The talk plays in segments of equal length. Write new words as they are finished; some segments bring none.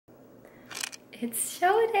It's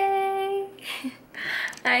show day!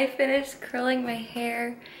 I finished curling my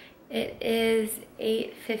hair. It is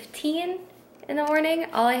 8:15 in the morning.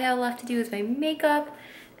 All I have left to do is my makeup.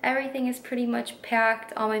 Everything is pretty much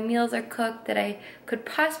packed. All my meals are cooked that I could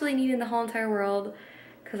possibly need in the whole entire world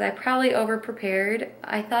because I probably over-prepared.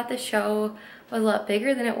 I thought the show was a lot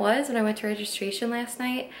bigger than it was when I went to registration last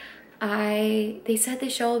night. They said the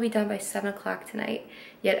show will be done by 7 o'clock tonight,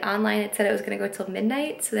 yet online it said it was gonna go till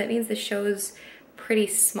midnight, so that means the show's pretty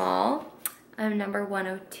small. I'm number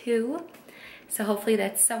 102, so hopefully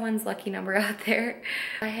that's someone's lucky number out there.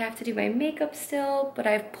 I have to do my makeup still, but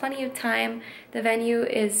I have plenty of time. The venue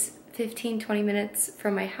is 15-20 minutes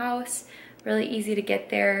from my house, really easy to get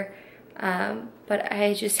there, but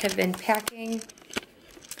I just have been packing.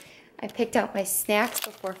 I picked out my snacks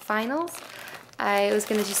before finals. I was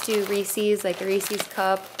gonna just do Reese's, like a Reese's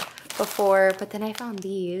cup before, but then I found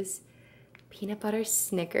these peanut butter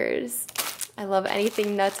Snickers. I love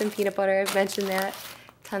anything nuts and peanut butter, I've mentioned that.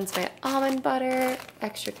 Tons of my almond butter,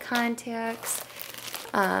 extra contacts.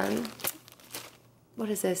 What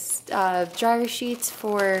is this? Dryer sheets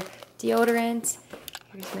for deodorant.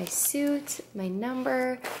 Here's my suit, my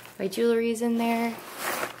number, my jewelry's in there.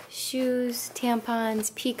 Shoes,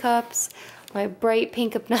 tampons, pee cups, my bright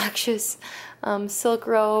pink obnoxious silk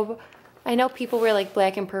robe. I know people wear like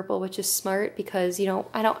black and purple, which is smart because I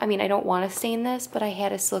don't want to stain this, but I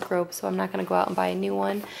had a silk robe, so I'm not going to go out and buy a new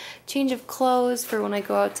one. Change of clothes for when I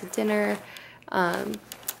go out to dinner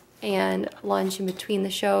and lunch in between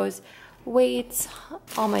the shows. Weights,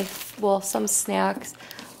 some snacks,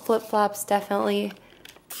 flip-flops definitely.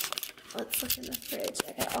 Let's look in the fridge.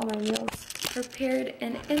 I got all my meals prepared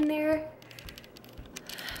and in there.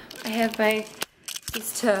 I have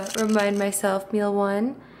just to remind myself, meal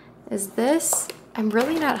one is this. I'm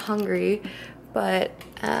really not hungry, but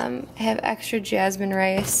I have extra jasmine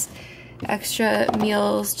rice, extra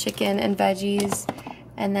meals, chicken and veggies,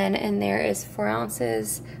 and then in there is 4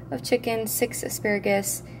 ounces of chicken, 6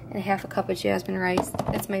 asparagus, and a half a cup of jasmine rice.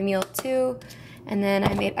 That's my meal two. And then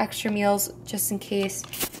I made extra meals just in case.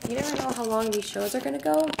 You never know how long these shows are gonna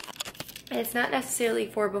go. And it's not necessarily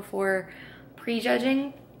for before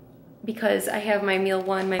prejudging, because I have my meal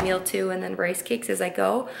one, my meal two, and then rice cakes as I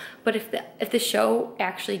go. But if the show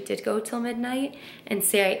actually did go till midnight, and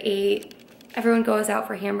say everyone goes out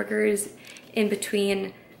for hamburgers in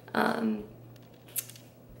between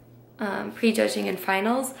prejudging and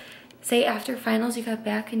finals, say after finals you got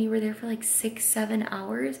back and you were there for like 6-7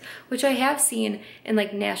 hours, which I have seen in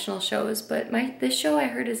like national shows, but this show I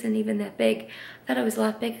heard isn't even that big. I thought it was a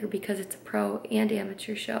lot bigger because it's a pro and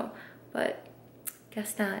amateur show, but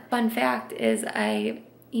guess not. Fun fact is I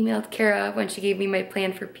emailed Kara when she gave me my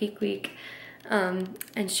plan for peak week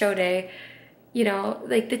and show day. You know,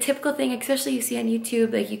 like the typical thing, especially you see on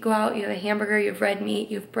YouTube, like you go out, you have a hamburger, you have red meat,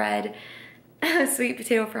 you have bread, sweet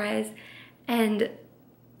potato fries, and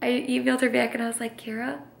I emailed her back and I was like,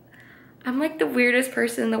 Kara, I'm like the weirdest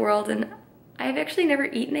person in the world and I've actually never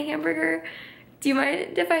eaten a hamburger. Do you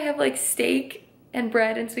mind if I have like steak and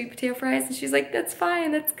bread and sweet potato fries? And she's like, that's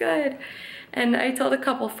fine, that's good. And I told a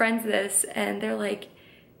couple friends this and they're like,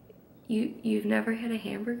 you've never had a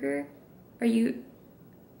hamburger? Do you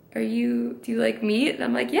like meat? And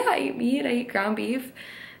I'm like, yeah, I eat meat, I eat ground beef,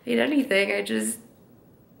 I eat anything. Just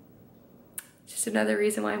another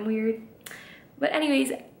reason why I'm weird. But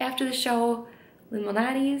anyways, after the show,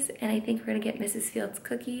 Limonades, and I think we're gonna get Mrs. Fields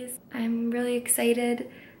cookies. I'm really excited.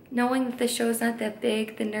 Knowing that the show's not that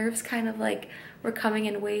big, the nerves kind of like were coming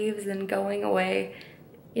in waves and going away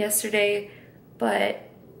yesterday. But,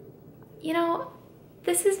 you know,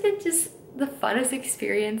 this has been just the funnest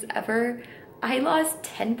experience ever. I lost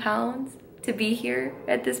 10 pounds to be here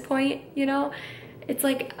at this point, you know? It's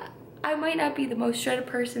like, I might not be the most shredded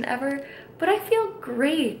person ever, but I feel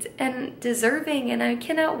great and deserving, and I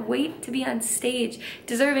cannot wait to be on stage.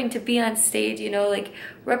 Deserving to be on stage, you know, like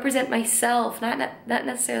represent myself, not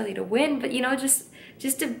necessarily to win, but you know, just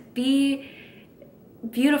to be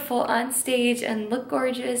beautiful on stage and look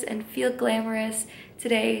gorgeous and feel glamorous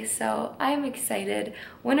today. So I'm excited.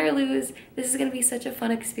 Win or lose, this is gonna be such a fun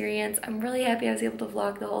experience. I'm really happy I was able to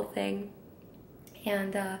vlog the whole thing.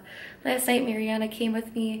 And last night Mariana came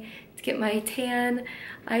with me to get my tan.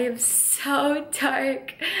 I am so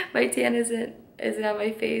dark. My tan isn't on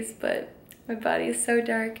my face, but my body is so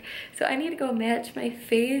dark. So I need to go match my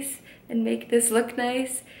face and make this look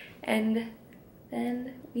nice, and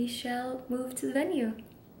then we shall move to the venue.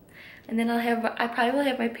 And then I probably will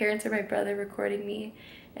have my parents or my brother recording me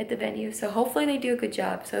at the venue. So hopefully they do a good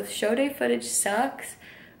job. So if show day footage sucks,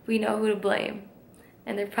 we know who to blame.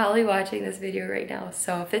 And they're probably watching this video right now.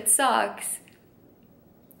 So if it sucks,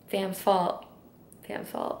 fam's fault. Pam's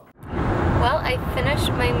fault. Well, I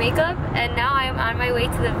finished my makeup and now I'm on my way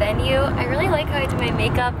to the venue. I really like how I do my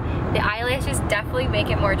makeup. The eyelashes definitely make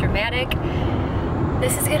it more dramatic.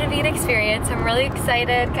 This is gonna be an experience. I'm really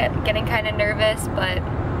excited, getting kind of nervous, but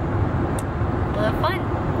we'll have fun.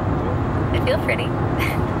 I feel pretty.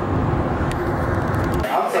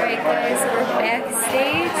 Alright guys, so we're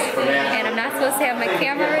backstage and I'm not supposed to have my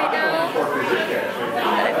camera right now,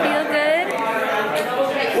 but I feel good.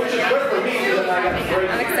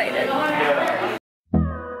 I'm excited.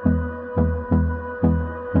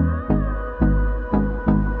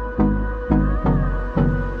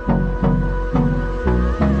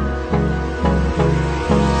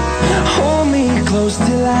 Hold me close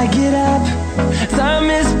till I get up. Time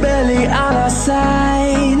is barely on our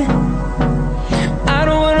side. I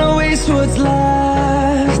don't wanna waste what's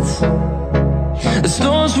left. The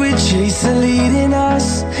storms we chase are leading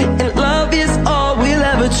us, and love is all we'll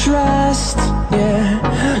ever trust.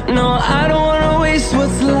 Yeah, no, I don't wanna waste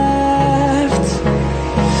what's left.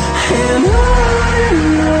 And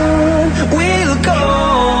on we'll go,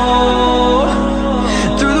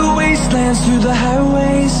 through the wastelands, through the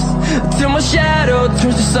highways, till my shadow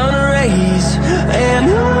turns to sun rays. And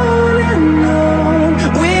on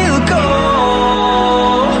we'll go,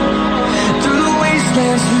 through the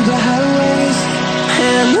wastelands, through the highways,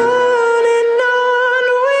 and on we'll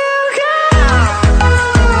go.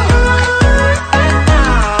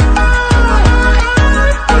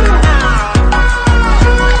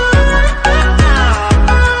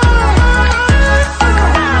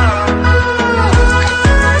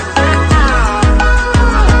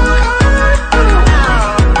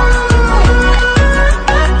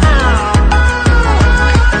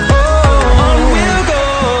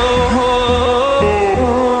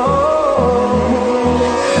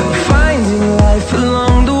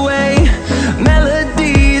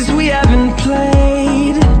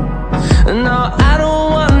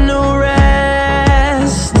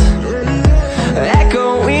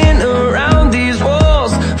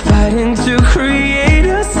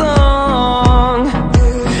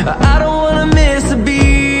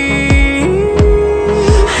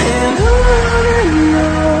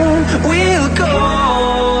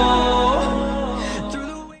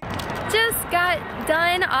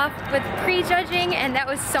 with prejudging, and that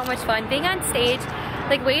was so much fun. Being on stage,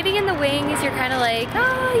 like waiting in the wings, you're kind of like,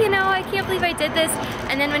 oh, you know, I can't believe I did this.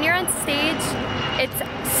 And then when you're on stage, it's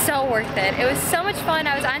so worth it. It was so much fun.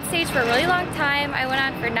 I was on stage for a really long time. I went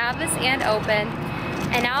on for novice and open.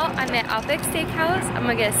 And now I'm at Outback Steakhouse. I'm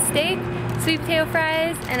gonna get a steak, sweet potato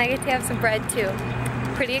fries, and I get to have some bread too.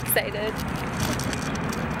 Pretty excited.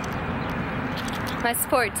 My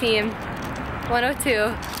support team,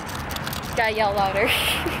 102. Gotta yell louder.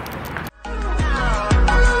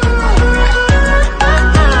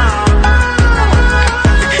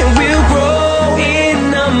 We'll grow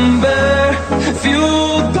in number,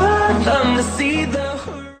 fueled by them to see the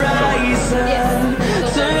horizon,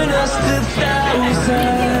 turn us to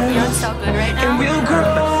thousands. You're so good right now. And we'll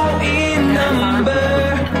grow in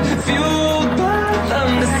number, fueled by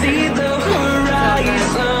them to see the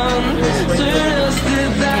horizon, turn us to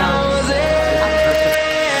thousands.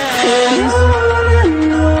 And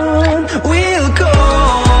on we'll go,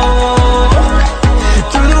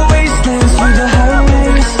 through the wastelands, through the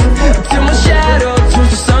highways, till my shadow turns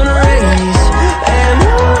to sun rays. And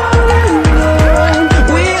on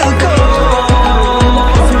we'll go,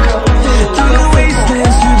 through the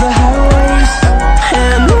wastelands, through the highways,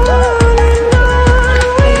 and on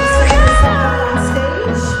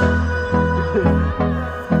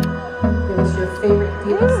There's your favorite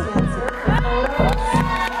dance dancer.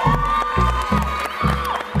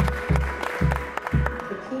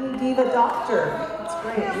 Bikini Diva Doctor. That's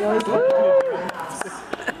great. We always look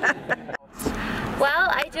Well,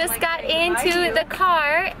 I just got into the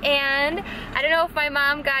car, and I don't know if my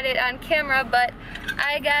mom got it on camera, but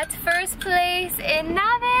I got first place in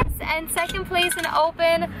novice and second place in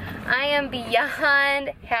open. I am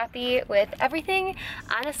beyond happy with everything.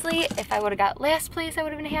 Honestly, if I would have got last place, I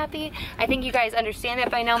would have been happy. I think you guys understand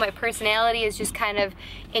that by now. My personality is just kind of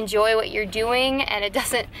enjoy what you're doing, and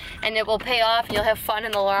it will pay off, and you'll have fun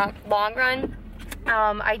in the long run.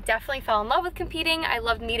 I definitely fell in love with competing. I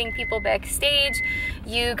loved meeting people backstage.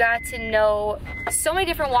 You got to know so many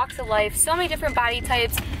different walks of life, so many different body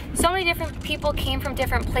types, so many different people came from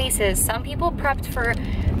different places. Some people prepped for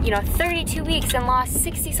you know, 32 weeks and lost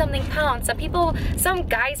 60 something pounds. Some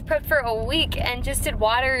guys prepped for a week and just did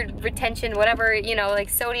water retention, whatever, you know, like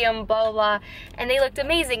sodium, blah, blah, blah, and they looked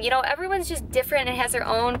amazing. You know, everyone's just different and has their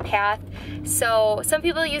own path. So some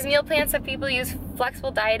people use meal plans, some people use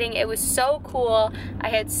flexible dieting. It was so cool. I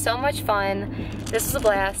had so much fun. This was a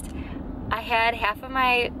blast. I had half of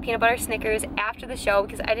my peanut butter Snickers after the show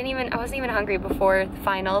because I wasn't even hungry before the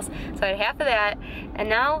finals. So I had half of that, and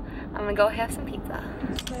now I'm gonna go have some pizza.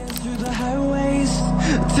 Through the highways,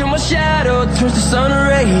 till my shadow turns to sun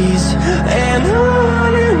rays, and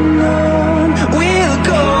on